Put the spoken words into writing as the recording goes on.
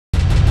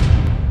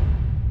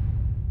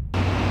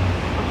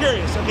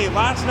curious. Okay,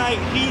 last night,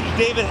 huge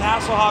David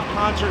Hasselhoff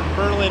concert in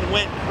Berlin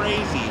went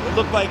crazy. It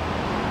looked like,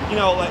 you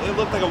know, it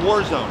looked like a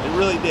war zone. It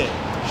really did.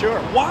 Sure.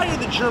 Why are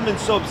the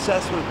Germans so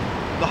obsessed with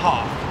the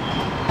Hoff?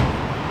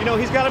 You know,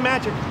 he's got a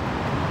magic.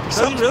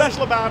 Something really?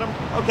 special about him.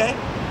 Okay.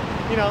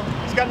 You know,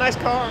 he's got a nice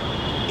car.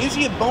 Is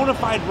he a bona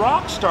fide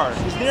rock star?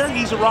 Because there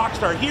he's a rock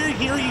star. Here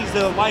he's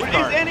the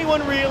lifeguard. Is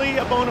anyone really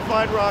a bona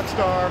fide rock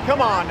star? Come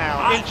on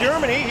now. In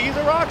Germany, he's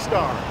a rock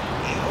star.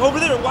 Over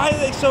there, why are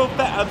they so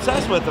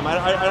obsessed with him?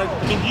 I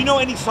mean, do you know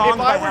any songs?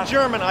 If I were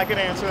German, I could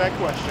answer that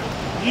question.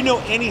 Do you know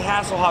any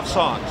Hasselhoff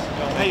songs?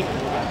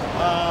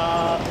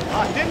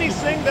 Didn't he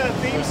sing the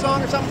theme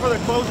song or something for the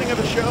closing of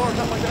the show or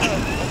something like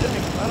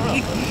that? I don't know.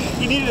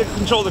 He needed to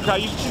control the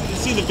crowd. You should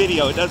see the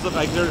video. It does look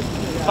like there's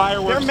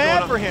fireworks. They're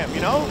mad for him,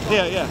 you know?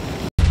 Yeah, yeah.